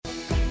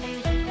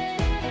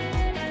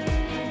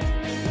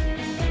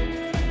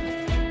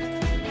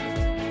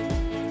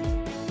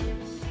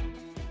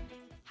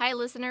Hi,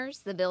 listeners.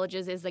 The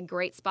Villages is a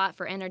great spot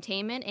for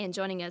entertainment, and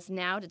joining us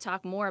now to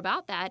talk more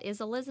about that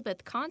is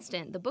Elizabeth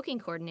Constant, the booking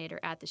coordinator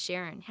at the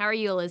Sharon. How are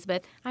you,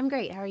 Elizabeth? I'm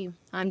great. How are you?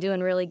 I'm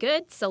doing really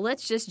good. So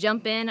let's just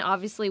jump in.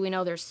 Obviously, we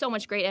know there's so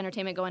much great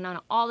entertainment going on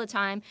all the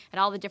time at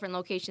all the different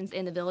locations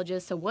in the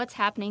Villages. So what's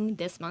happening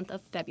this month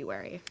of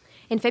February?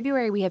 In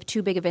February, we have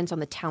two big events on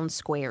the town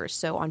squares.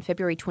 So on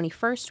February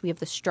 21st, we have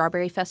the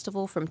Strawberry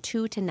Festival from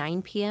 2 to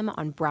 9 p.m.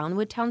 on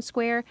Brownwood Town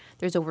Square.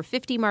 There's over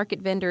 50 market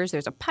vendors.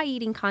 There's a pie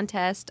eating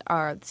contest.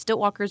 Our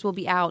Stiltwalkers will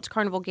be out,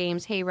 carnival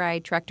games,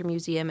 hayride, tractor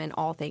museum, and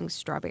all things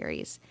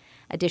strawberries.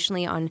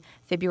 Additionally, on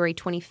February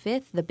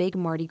 25th, the big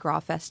Mardi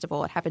Gras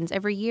Festival. It happens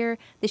every year.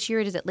 This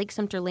year it is at Lake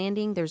Sumter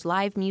Landing. There's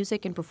live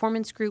music and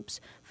performance groups,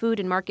 food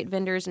and market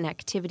vendors, and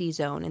activity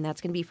zone. And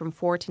that's going to be from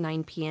 4 to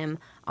 9 p.m.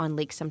 on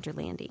Lake Sumter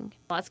Landing.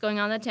 Lots going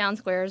on in the town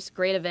squares.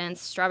 Great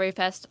events. Strawberry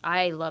Fest.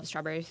 I love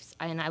strawberries,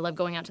 and I love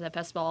going out to that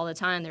festival all the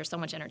time. There's so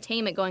much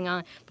entertainment going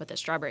on. But the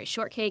strawberry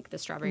shortcake, the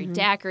strawberry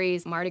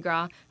daiquiris, Mardi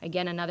Gras,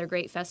 again, another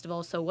great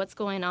festival. So what's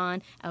going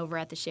on over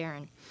at the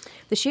Sharon?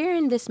 The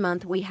Sharon this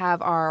month, we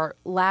have our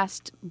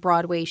last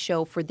Broadway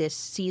show for this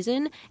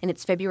season, and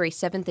it's February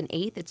 7th and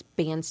 8th. It's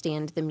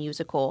Bandstand the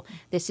Musical.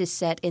 This is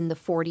set in the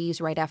 40s,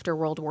 right after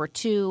World War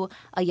II.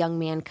 A young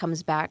man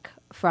comes back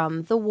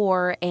from the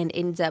war and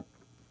ends up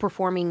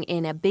performing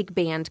in a big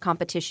band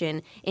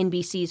competition.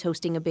 NBC's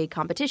hosting a big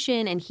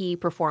competition, and he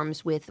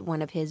performs with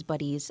one of his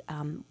buddies'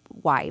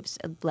 wives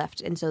left.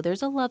 And so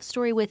there's a love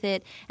story with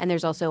it, and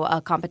there's also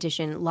a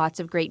competition, lots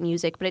of great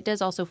music, but it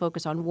does also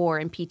focus on war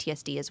and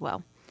PTSD as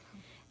well.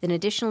 Then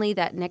additionally,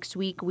 that next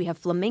week, we have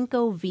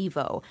Flamenco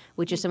Vivo,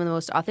 which is some of the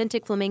most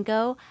authentic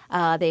flamenco.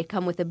 They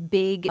come with a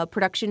big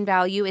production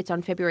value. It's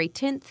on February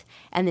 10th.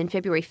 And then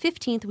February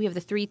 15th, we have the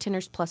Three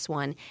Tenors Plus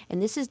One.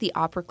 And this is the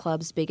Opera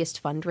Club's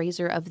biggest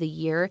fundraiser of the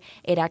year.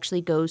 It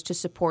actually goes to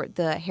support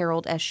the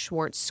Harold S.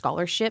 Schwartz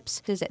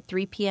scholarships. This is at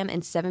 3 p.m.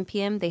 and 7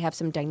 p.m. They have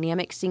some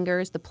dynamic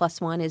singers. The Plus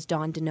One is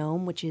Dawn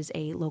Denome, which is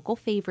a local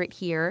favorite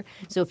here.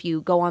 So if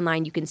you go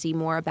online, you can see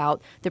more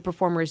about the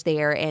performers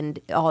there, and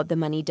all the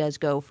money does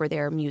go for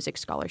their music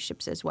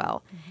scholarships as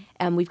well.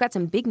 We've got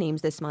some big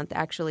names this month,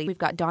 actually. We've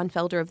got Don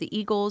Felder of the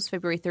Eagles,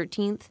 February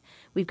 13th.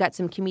 We've got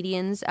some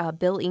comedians,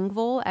 Bill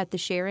Engvall at the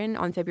Sharon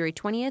on February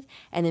 20th,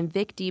 and then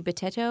Vic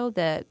DiBattista,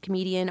 the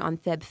comedian, on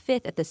Feb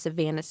 5th at the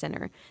Savannah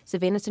Center.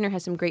 Savannah Center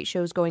has some great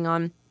shows going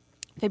on.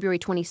 February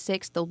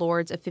 26th, the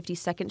Lords of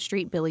 52nd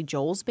Street, Billy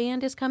Joel's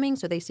band is coming,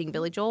 so they sing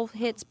Billy Joel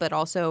hits, but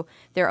also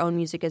their own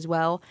music as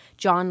well.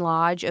 John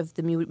Lodge of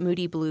the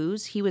Moody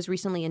Blues, he was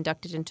recently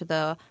inducted into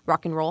the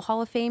Rock and Roll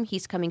Hall of Fame.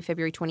 He's coming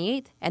February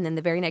 28th, and then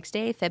the very next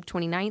day, Feb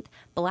 29th,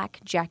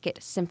 Black Jacket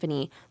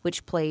Symphony,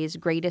 which plays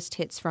greatest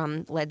hits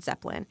from Led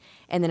Zeppelin.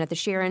 And then at the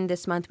Sharon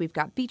this month, we've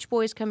got Beach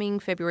Boys coming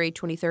February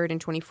 23rd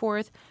and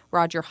 24th.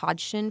 Roger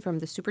Hodgson from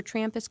the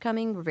Supertramp is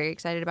coming. We're very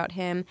excited about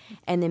him.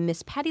 And then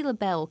Miss Patti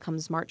LaBelle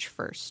comes March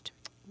 1st.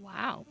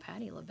 Wow,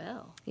 Patti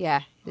LaBelle.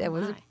 Yeah, that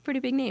was a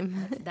pretty big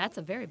name. That's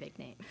a very big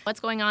name.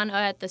 What's going on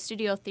at the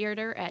Studio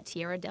Theater at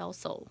Tierra Del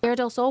Sol? Tierra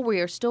del Sol, we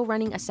are still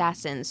running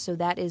Assassins. So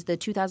that is the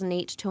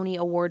 2008 Tony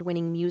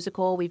Award-winning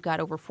musical. We've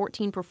got over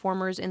 14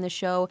 performers in the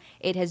show.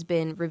 It has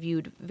been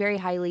reviewed very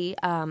highly,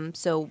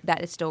 so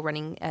that is still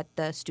running at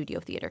the Studio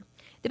Theater.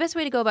 The best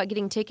way to go about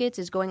getting tickets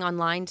is going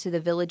online to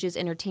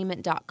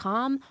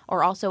thevillagesentertainment.com,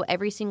 or also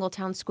every single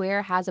town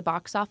square has a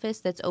box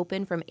office that's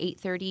open from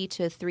 8:30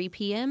 to 3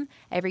 p.m.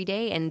 every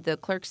day, and the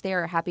clerks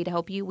there are happy to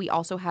help you. We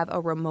also have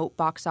a remote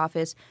box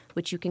office,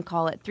 which you can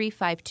call at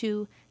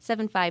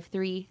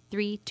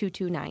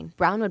 352-753-3229.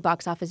 Brownwood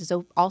box office is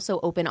also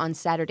open on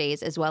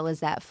Saturdays, as well as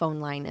that phone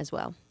line as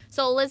well.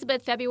 So,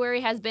 Elizabeth,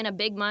 February has been a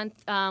big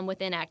month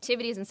within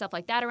activities and stuff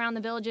like that around the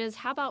Villages.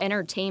 How about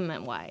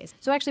entertainment-wise?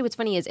 So actually what's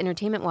funny is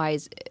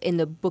entertainment-wise, in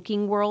the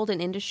booking world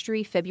and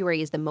industry,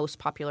 February is the most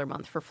popular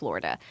month for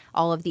Florida.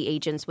 All of the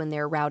agents, when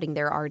they're routing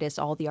their artists,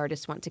 all the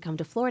artists want to come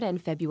to Florida in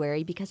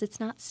February because it's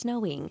not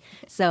snowing.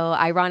 So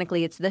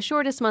ironically, it's the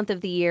shortest month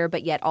of the year,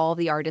 but yet all of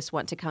the artists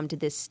want to come to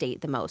this state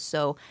the most.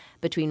 So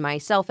between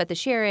myself at the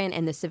Sharon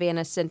and the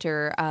Savannah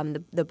Center,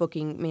 the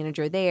booking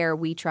manager there,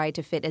 we try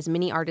to fit as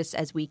many artists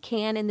as we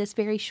can in this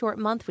very short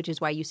month, which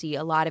is why you see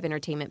a lot of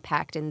entertainment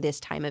packed in this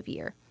time of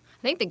year.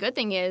 I think the good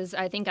thing is,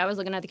 I was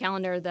looking at the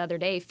calendar the other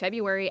day,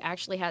 February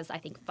actually has,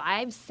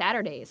 5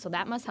 Saturdays, so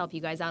that must help you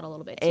guys out a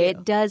little bit, too.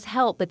 It does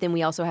help, but then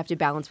we also have to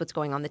balance what's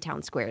going on in the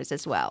town squares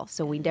as well.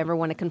 So we never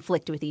want to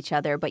conflict with each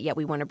other, but yet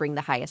we want to bring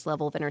the highest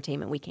level of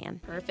entertainment we can.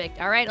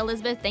 Perfect. All right,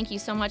 Elizabeth, thank you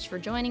so much for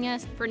joining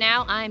us. For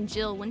now, I'm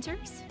Jill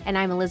Winters. And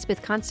I'm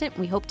Elizabeth Constant.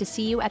 We hope to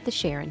see you at the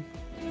Sharon.